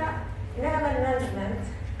بدنا نعمل management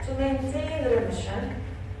to maintain remission,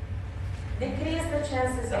 decrease the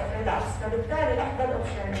chances of relapse. فبالتالي الأفضل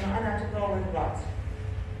option إنه أنا to go with what?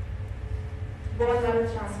 Bone marrow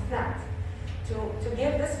transplant. To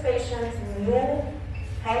give this patient new,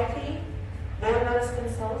 healthy bone marrow stem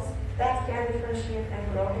cells that can differentiate and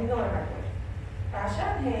grow in normal way.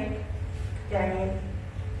 فعشان هيك يعني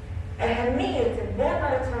أهمية البون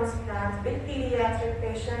marrow transplant بالpediatric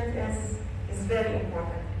patient is very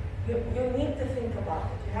important. You need to think about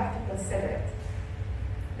it. You have to consider it.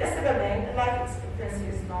 لسببين, life expectancy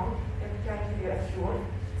is long. It can give you a cure,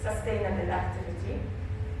 sustainable activity,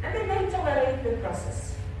 and they may tolerate the process.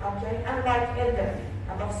 Okay, unlike elderly,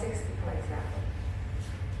 above 60, for example.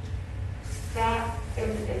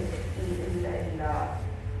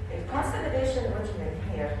 The consolidation regimen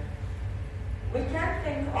here, we can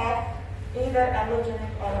think of either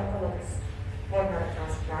allogenic or autologous bone marrow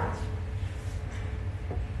transplant.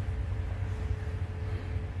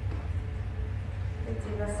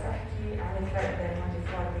 بدي بس أحكي عن الفرق بينهم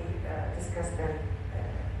before we discuss them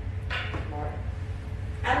more.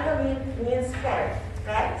 Allo means foreign,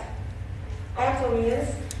 right? Auto means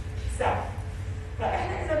self.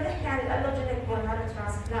 فإحنا إذا بنحكي عن allogenic bone marrow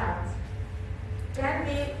transplant can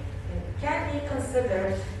be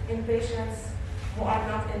considered in patients who are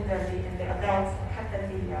not in the adult or حتى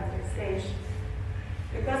pediatric stage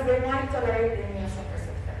because they might tolerate the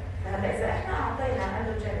immunosuppressive therapy. فهلا إذا إحنا أعطينا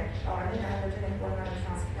allogenic أو عملنا allogenic bone marrow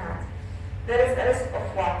transplant, there is a risk of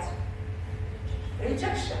what?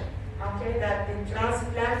 Rejection. Okay, that the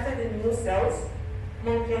transplanted new cells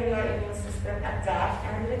ممكن your immune system attack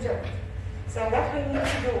and reject. So what we need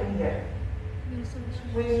to do here,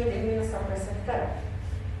 we need immunosuppressive therapy.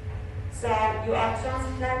 So you are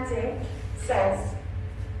transplanting cells,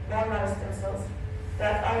 bone marrow stem cells,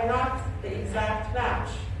 that are not the exact match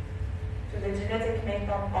to the genetic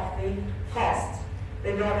makeup of the host,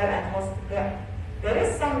 the donor and host. There is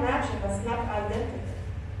some matching, but it's not identical.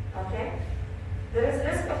 Okay? There is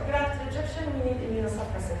risk of graft rejection, we need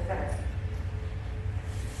immunosuppressive therapy.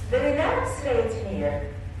 The relapse rate here,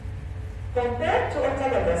 compared to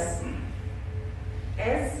autologous,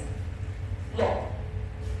 is low.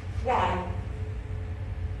 Why?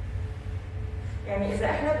 يعني إذا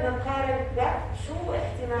إحنا بدنا نقارن شو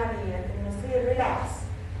احتمالية إنه يصير ريلابس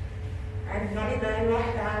عند مريضين،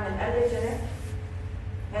 واحد عامل allogenic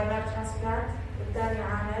bone marrow transplant والثاني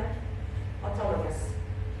عامل autologous.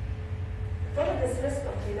 Autologous risk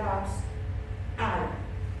of relapse أعلى.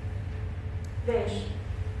 ليش؟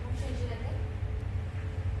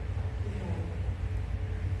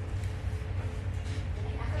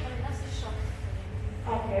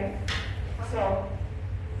 Okay. So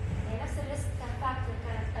نفس الريسك فاكتور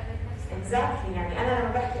كانت قبل نفس exactly. يعني أنا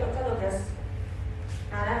لما بحكي autologous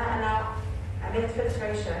معناها أنا عملت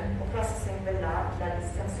filtration وprocessing باللاب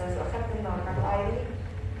للstem cells وأخذت النورمال وI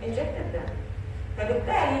injected them.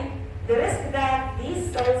 فبالتالي the risk that these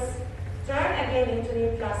cells turn again into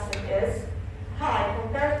neoplastic is high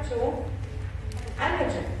compared to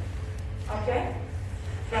allogen. Okay?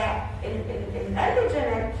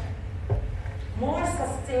 فالallogenic more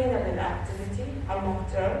sustainable activity or long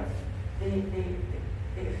term, the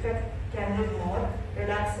effect can live more,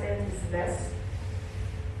 relapse rate is less.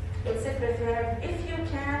 It's preferred if you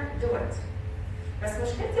can do it. بس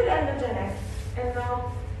مشكلة الallogenic إنه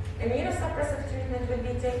immunosuppressive treatment will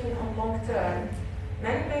be taken on long term.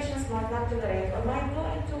 Many patients might not tolerate or might go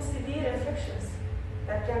into severe infections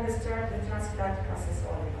that can disturb the transplant process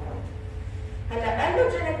all in all.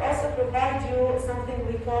 Allogenic also provides you something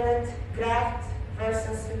we call it graft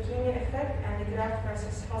versus leukemia effect and the graft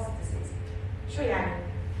versus host disease. شو يعني؟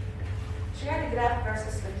 شو يعني graft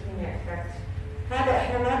versus leukemia effect؟ هذا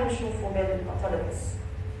احنا ما بنشوفه بالأوتولوجس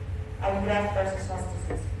أو graft versus host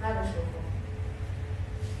disease، ما بنشوفه.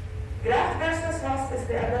 Graft versus host is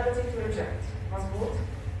the ability to reject. مظبوط؟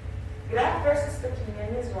 Graft versus leukemia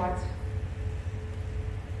means what?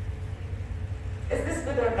 Is this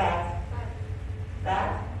good or bad?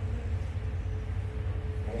 Bad?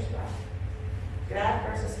 ليش bad? Graft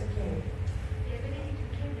versus leukemia. The ability to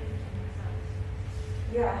kill the leukemia cells.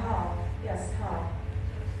 Yeah, how? Yes, how?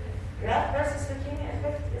 Graft versus leukemia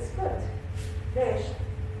effect is good. ليش؟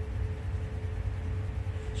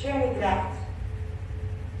 شو يعني graft؟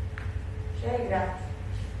 شو يعني graft؟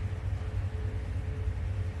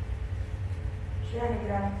 شو يعني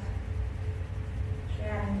graft؟ شو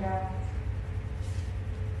يعني graft؟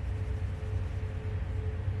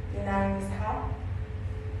 ينام يصحى؟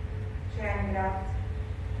 شو يعني graft؟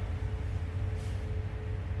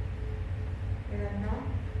 ينام؟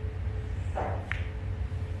 طيب.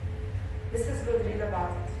 This is good, read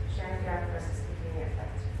about it. شو يعني graft versus leukemia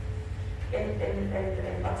effect.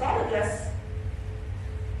 Autologous,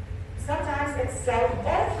 sometimes it's self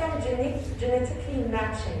or from genetically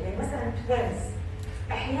matching. يعني مثلا twins.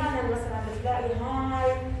 أحيانا مثلا بتلاقي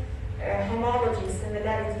high homology,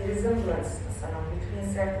 similarity, resemblance مثلا between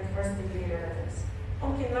certain first degree relatives.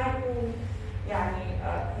 ممكن ما يكون يعني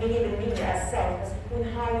 100% as self بس بيكون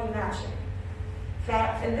highly matching.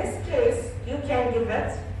 In this case, you can give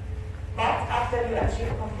it, but after you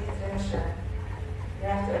achieve complete remission, you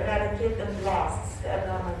have to eradicate the blasts, the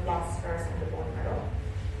abnormal blasts first in the bone marrow.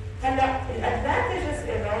 هلا الادفانتجز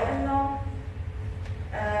له انه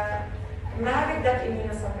ما بدك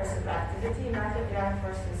immunosuppressive activity، ما في graft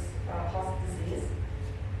versus host disease،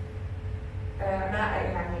 ما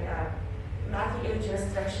يعني ما في age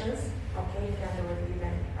restrictions. Okay, you can do it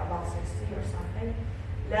even above 60 or something.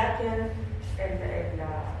 لكن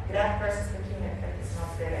graft versus leukemia effect is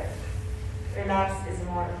not there. Relapse is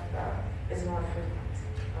more frequent.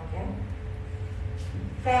 Okay.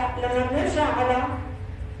 فلما بنرجع على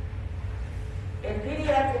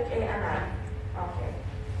pediatric AML. Okay.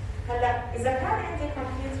 هلا إذا كان عندي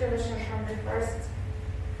complete remission from the first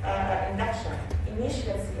induction,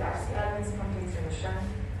 initial CRCL means complete remission.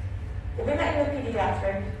 وبما إنه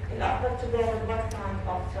pediatric, الأفضل to go with what kind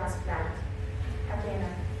of transplant؟ حكينا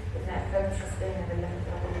بدنا effect sustainable اللي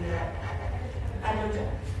هو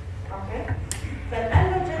allogeneic. Okay.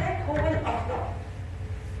 فالالوجينيك هو الأفضل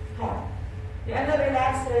هون لأنه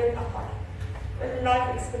relapse rate أقل والlife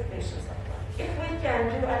expectations أقل. If we can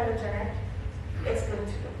do allogeneic, it's good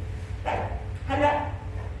to do. طيب هلا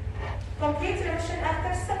complete remission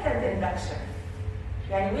after second induction.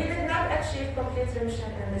 يعني we did not achieve complete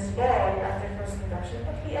remission in this boy after first induction,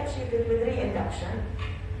 but we achieved it with re-induction.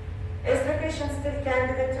 Is the patient still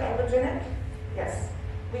candidate to allogenic? Yes,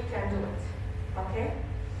 we can do it. Okay?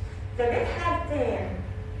 فبالحالتين,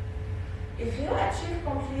 if you achieve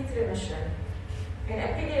complete remission in a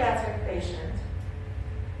pediatric patient,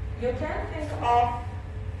 you can think of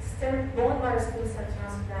bone marrow stem cell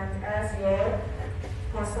transplant as your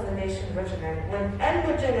consolidation regimen, with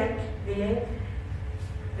allogenic being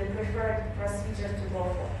the preferred procedure to go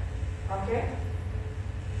for. Okay?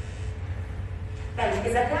 طيب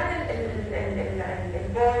إذا كان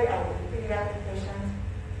البوي أو البيدياتريك patient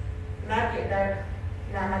ما بيقدر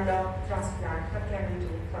نعمل له transplant, what can we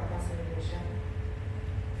do for consolidation؟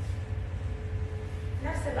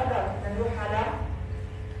 نفس الأدوات بنروح على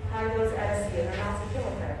high dose RSC بنعطي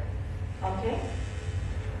كيموثيرابي. اوكي؟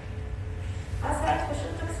 هسا شو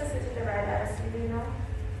التوكسيسيتي تبع ال RSC دينا؟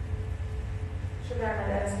 شو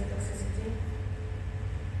بيعمل ال RSC توكسيسيتي؟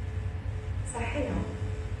 صحينا.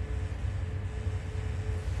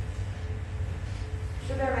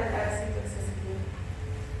 شو بيعمل ال RSC توكسيسيتي؟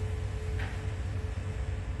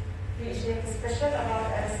 في شيء سبيشال about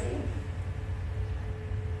RSC؟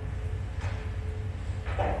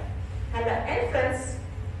 طيب هلا infants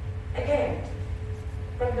again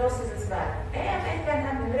prognosis is bad. AML can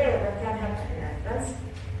happen rare but can happen in infants.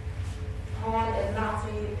 هون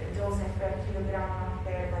بنعطي dosing per kilogram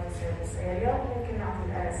per body surface area وممكن نعطي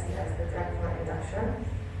ال RSC as the drug for induction.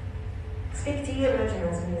 في كتير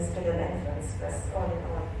regimens بالنسبة للinfants بس all in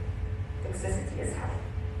all toxicity is high.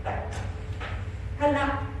 طيب هلا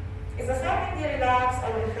إذا صار عندي relapse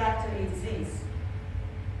أو refractory disease.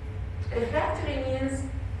 Refractory means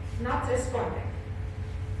not responding.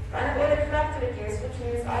 فأنا بقول refractory case, which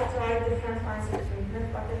means I tried different lines of treatment,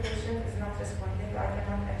 but the patient is not responding. I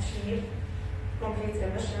cannot achieve complete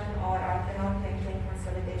remission, or I cannot maintain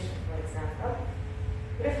consolidation, for example.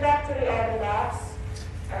 Refractory or relapse,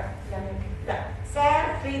 يعني لا صار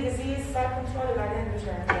free disease, صار control وبعدين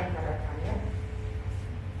رجع مرة ثانية.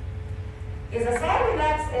 إذا صار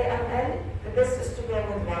relapse AML, the best is to go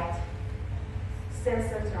with what? Stem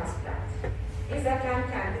cell transplant. إذا كان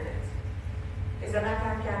candidate. إذا ما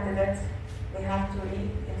كان candidate, we have to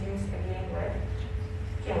reintroduce again with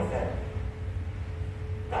chemotherapy.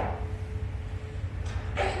 طيب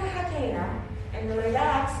إحنا حكينا إنه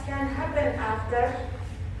relapse can happen after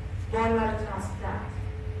bone marrow transplant.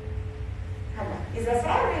 هلا إذا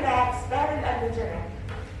صار relapse بعد الألوجينيك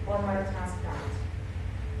bone marrow transplant,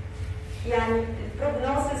 يعني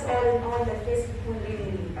prognosis all in all the case بتكون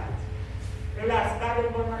really bad. Relapse بعد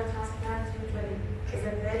البون مارو transplant usually is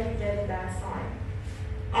a very bad sign.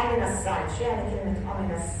 Ominous sign. شو يعني كلمة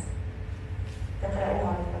ominous؟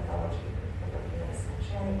 تقرأوها بالباثولوجي.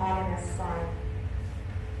 شو يعني ominous sign؟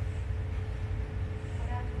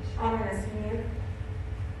 ominous mean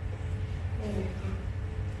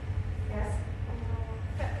yes.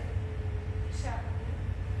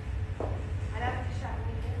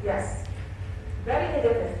 Yes. Very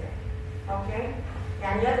negative thing. Okay?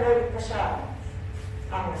 يعني يدعو للتشاؤم.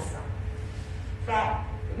 ominous sign.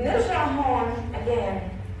 فبنرجع هون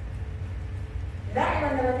again. دائما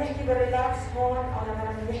لما بنحكي بالريلاكس هون او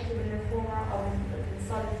لما بنحكي بالليمفوما او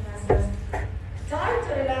بالسوليد كانسرز time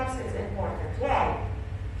to relapse is important. Why?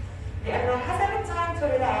 لأنه حسب time to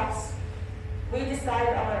relapse we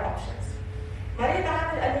decide our options. مريض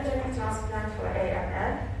عامل allogeneic transplant for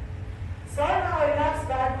AML صار معه relapse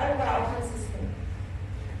بعد 4 أو 5 سنين.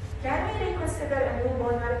 Can we reconsider a new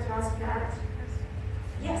bone marrow transplant?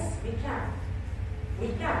 Yes, we can. We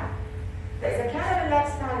can. فإذا كان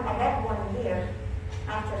relapse time above 1 year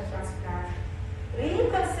after transplant,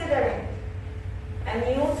 reconsidering a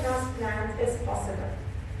new transplant is possible.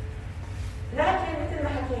 لكن مثل ما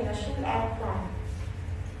حكينا شو الأوتكم؟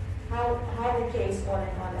 how the case all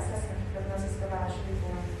in all assessment prognosis تبعها شو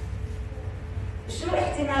بيكون؟ شو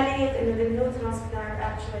احتمالية إنه the new transplant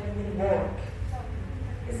actually will work؟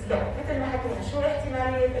 is low. مثل ما حكينا شو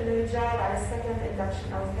احتمالية إنه يجاوب على second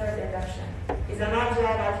induction أو third induction؟ إذا ما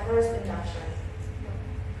جاوب على first induction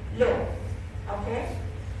low. Okay؟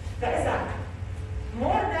 فإذا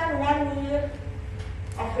more than 1 year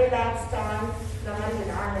of relapse time لمريض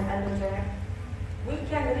عامل allogeneic we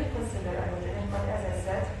can reconsider allogeneic, but as I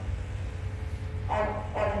said,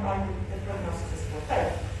 all in all, the prognosis is good.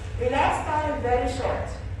 طيب, relapse time is very short.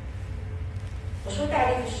 وشو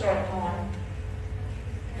تعريف الشورت هون؟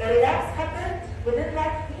 The relapse happened within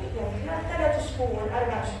like خلال 3 شهور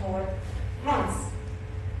 4 شهور months.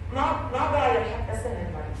 ما ضايل حتى سنة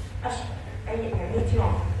المريض. أشهر. أي 100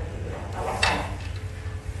 يوم أو أقل.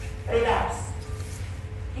 Relapse.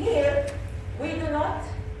 Here, we do not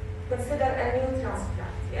consider a new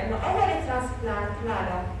transplant. لأنه أول transplant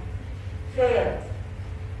ماله failed.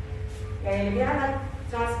 يعني اللي بيعمل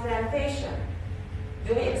transplantation,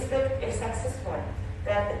 do we expect if successful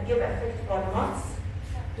that it give effect for months?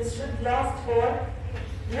 This should last for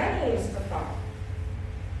many years to come.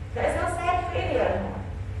 فإذا صار failure هون,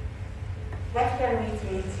 what can we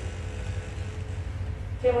treat?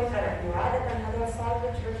 chemotherapy. وعادة هذول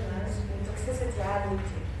salvage regimens وtoxicity عالية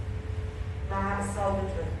كتير مع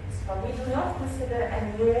salvage regimens. But we do not consider a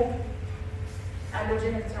new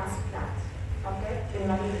allogenic transplant. Okay?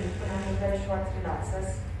 للمريض اللي يكون عنده very short relapses.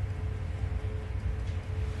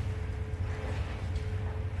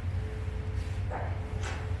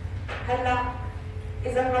 هلا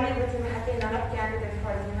إذا المريض مثل ما حكينا not candidate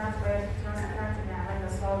for the hematopoietic transplant اللي عملنا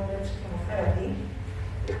salvage chemotherapy.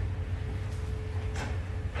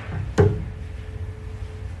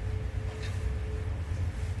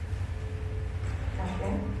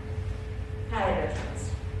 High regimens.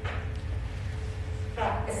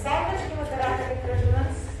 فالsalvage chemotherapeutic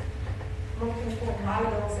regimens ممكن يكون high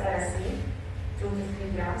dose RSC 2 to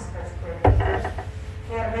 3 grams per square meter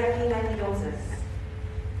for many doses.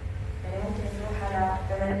 يعني ممكن تروح على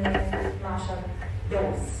 12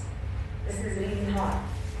 dose. This is really high,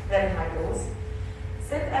 very high dose.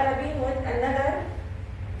 Cytarabine with another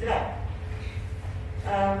drug.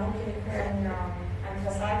 ممكن يكون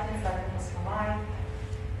anthracycline, cyclophosphamide.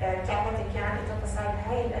 topotecan, etoposide,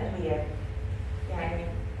 هاي الأدوية يعني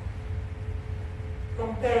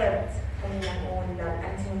compared خلينا نقول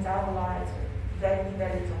anti-metabolite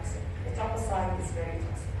very toxic. Etoposide is very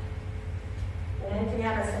toxic. وممكن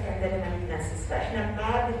يعمل secondary malignancies. فإحنا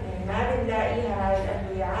ما بنلاقيها هاي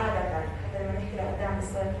الأدوية عادة حتى لما نحكي لقدام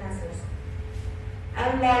بالسوليد cancers.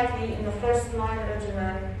 Unlikely إنه first line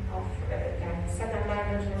regimen أو يعني second line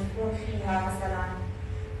regimen يكون فيها مثلا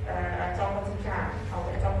topotecan أو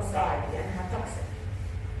etoposide لأنها toxic.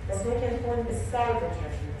 بس ممكن يكون بالsalvage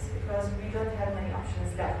regimens because we don't have many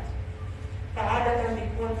options left. فعادة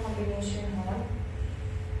بيكون combination هون.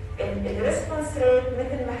 الresponse rate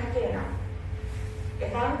مثل ما حكينا.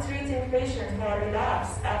 If I'm treating patient for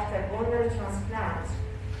relapse after bone marrow transplant,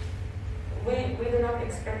 we do not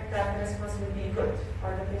expect that the response will be good or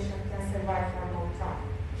the patient can survive for a long time.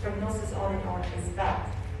 Prognosis all in all is bad.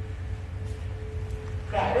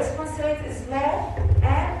 The response rate is low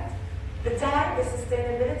and the time, the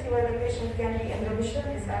sustainability where the patient can be in remission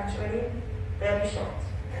is actually very short.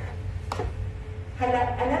 هلا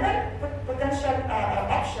another potential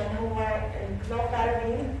option هو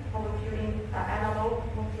clofazimine هو purine analog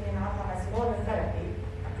ممكن ينعطى as monotherapy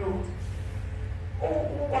approved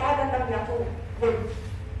وعادة بيعطوه with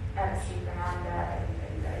RC كمان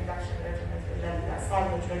induction regimens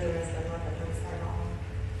salvage regimens للمرضى اللي صار معهم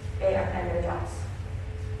AML relapse.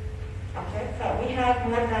 Okay, so we have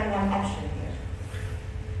more than one option here.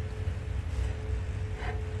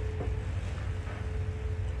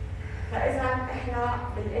 فإذا إحنا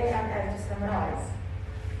بالAML to summarize,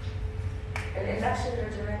 the induction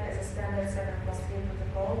regimen is a standard 7+3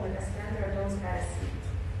 protocol with a standard dose RC.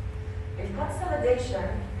 The consolidation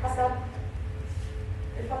حسب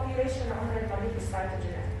population عمر المريض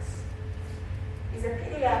بالcytogenetics. Is a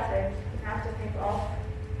pediatric, you have to think of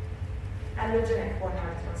allogenic bone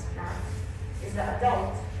marrow transplant. Is the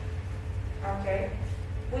adult, okay?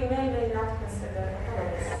 We may not consider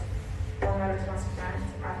autologous bone marrow transplant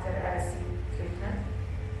after RC treatment.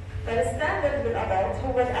 But the standard with adult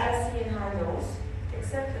هو RC in high dose,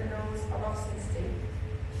 except in those above 60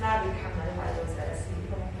 ما بيتحملوا high dose RC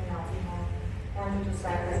فممكن نعطيهم 1 to 2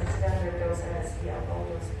 cycles standard dose RC أو low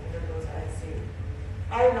dose standard dose RC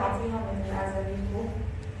أو نعطيهم مثل أزاليكو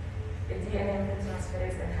DNA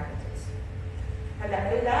transferase inhibitors. هلا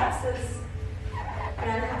relapses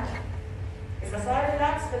كان إذا صار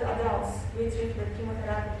relapse في الadults we treat with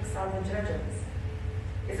chemotherapy salvage regimens.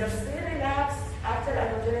 إذا بصير relapse after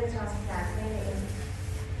allogenic transplant mainly in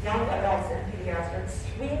young adults and pediatrics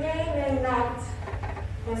we may not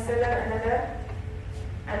consider another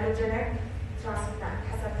allogenic transplant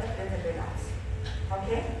حسب فترة الريلابس.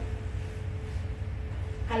 Okay?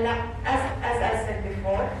 هلا as I said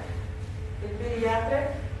before the pediatric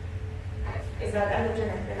إذا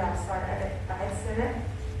allogenic relapse صار بعد سنة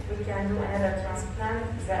we can do another transplant.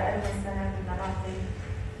 إذا أقل من سنة بدنا نعطي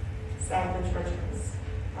salvage regimens.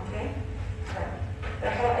 Okay? طيب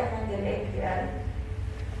رح أوقف عند ال APL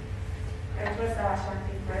اتوزع عشان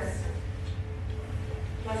في كويس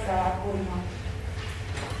توزع عقولنا.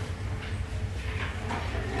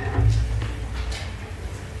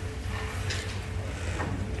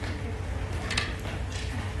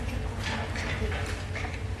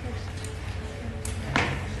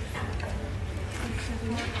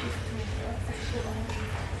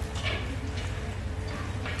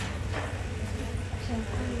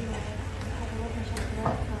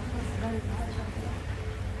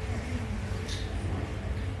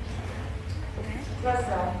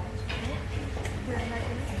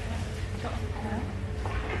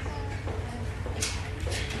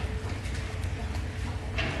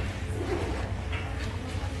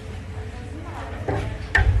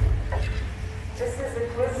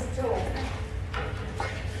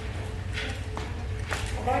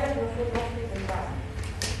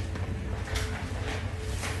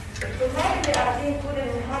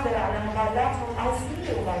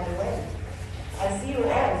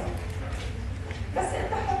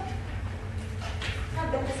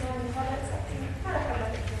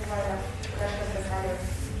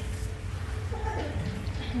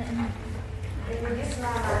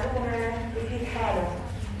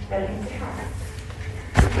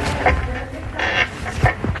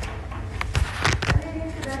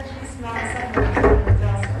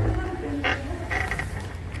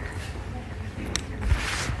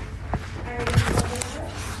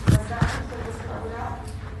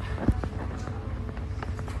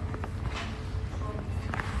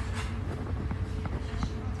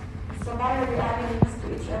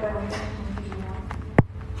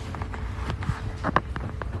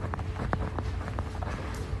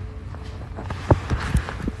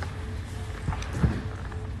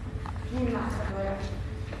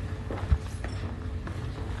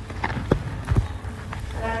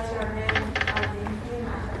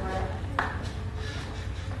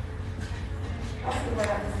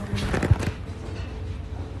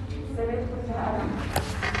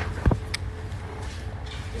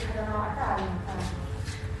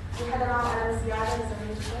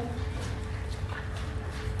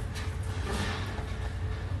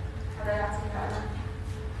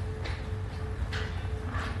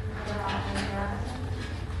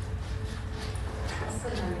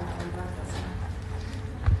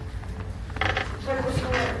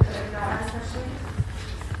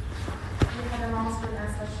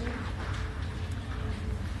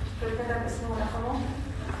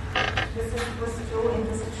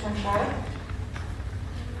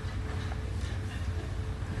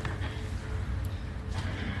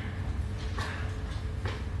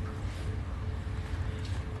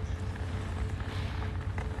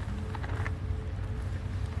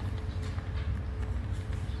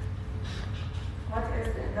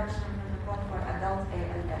 induction protocol for adult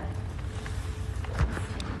and death.